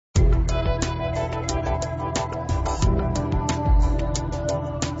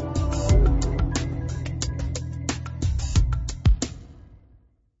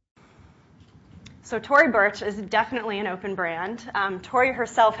So Tory Burch is definitely an open brand. Tory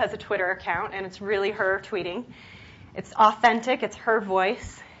herself has a Twitter account, and it's really her tweeting. It's authentic. It's her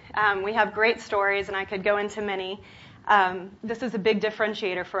voice. We have great stories, and I could go into many. This is a big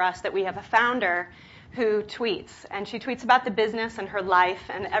differentiator for us that we have a founder who tweets, and she tweets about the business and her life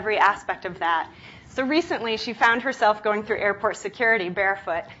and every aspect of that. So recently, she found herself going through airport security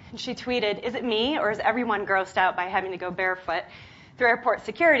barefoot, and she tweeted, "Is it me, or is everyone grossed out by having to go barefoot through airport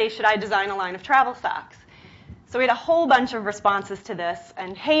security? Should I design a line of travel socks?" So we had a whole bunch of responses to this,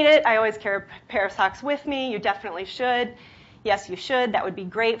 and hate it, I always carry a pair of socks with me, you definitely should. Yes, you should, that would be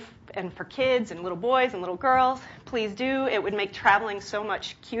great, and for kids and little boys and little girls, please do. It would make traveling so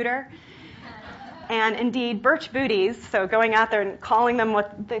much cuter. And indeed, Birch booties, so going out there and calling them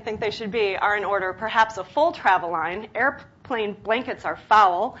what they think they should be, are in order. Perhaps a full travel line. Airplane blankets are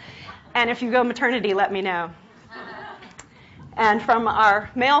foul. And if you go maternity, let me know. And from our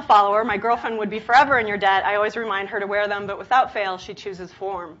male follower, my girlfriend would be forever in your debt. I always remind her to wear them, but without fail, she chooses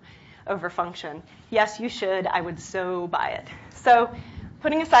form over function. Yes, you should. I would so buy it. So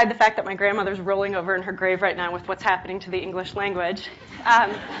putting aside the fact that my grandmother's rolling over in her grave right now with what's happening to the English language,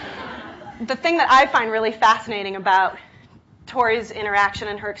 the thing that I find really fascinating about Tory's interaction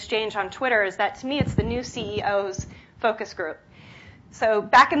and her exchange on Twitter is that, to me, it's the new CEO's focus group. So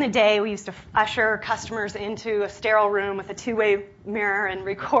back in the day, we used to usher customers into a sterile room with a two-way mirror and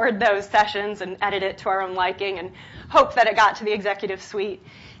record those sessions and edit it to our own liking and hope that it got to the executive suite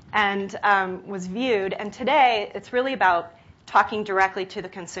and was viewed. And today, it's really about talking directly to the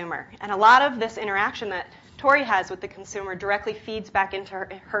consumer. And a lot of this interaction that Tory has with the consumer directly feeds back into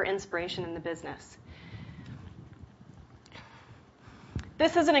her inspiration in the business.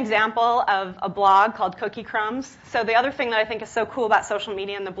 This is an example of a blog called Cookie Crumbs. So the other thing that I think is so cool about social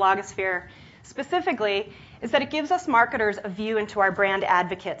media and the blogosphere specifically is that it gives us marketers a view into our brand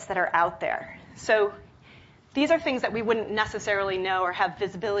advocates that are out there. So these are things that we wouldn't necessarily know or have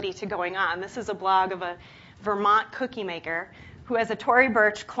visibility to going on. This is a blog of a Vermont cookie maker who has a Tory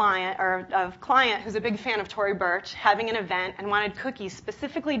Burch client, or a client who's a big fan of Tory Burch, having an event and wanted cookies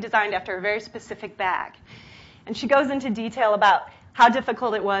specifically designed after a very specific bag. And she goes into detail about how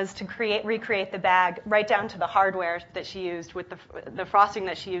difficult it was to recreate the bag, right down to the hardware that she used, with the frosting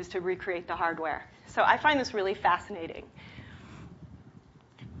that she used to recreate the hardware. So I find this really fascinating.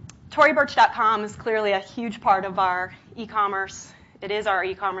 ToryBurch.com is clearly a huge part of our e-commerce. It is our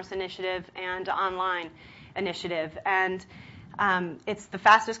e-commerce initiative and online initiative. And it's the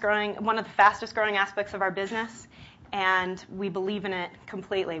one of the fastest growing aspects of our business, and we believe in it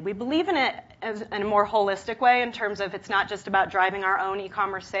completely. We believe in it in a more holistic way in terms of it's not just about driving our own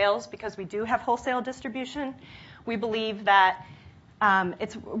e-commerce sales, because we do have wholesale distribution. We believe that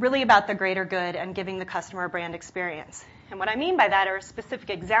it's really about the greater good and giving the customer a brand experience. And what I mean by that, or a specific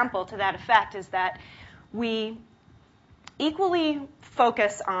example to that effect, is that we equally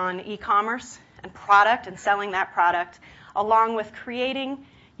focus on e-commerce and product and selling that product, along with creating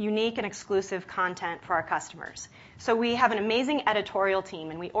unique and exclusive content for our customers. So we have an amazing editorial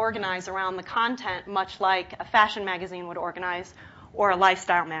team, and we organize around the content much like a fashion magazine would organize or a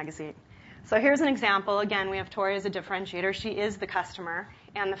lifestyle magazine. So here's an example. Again, we have Tory as a differentiator. She is the customer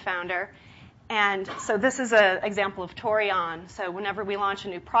and the founder. And so this is an example of Tory on. So whenever we launch a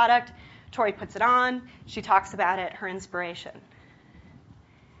new product, Tory puts it on. She talks about it, her inspiration.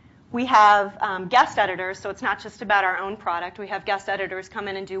 We have guest editors, so it's not just about our own product. We have guest editors come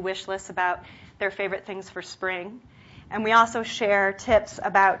in and do wish lists about their favorite things for spring. And we also share tips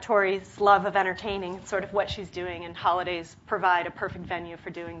about Tory's love of entertaining, sort of what she's doing, and holidays provide a perfect venue for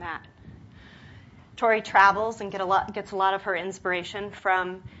doing that. Tory travels and gets a lot of her inspiration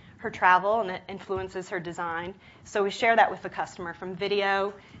from her travel, and it influences her design. So we share that with the customer, from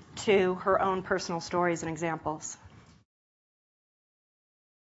video to her own personal stories and examples.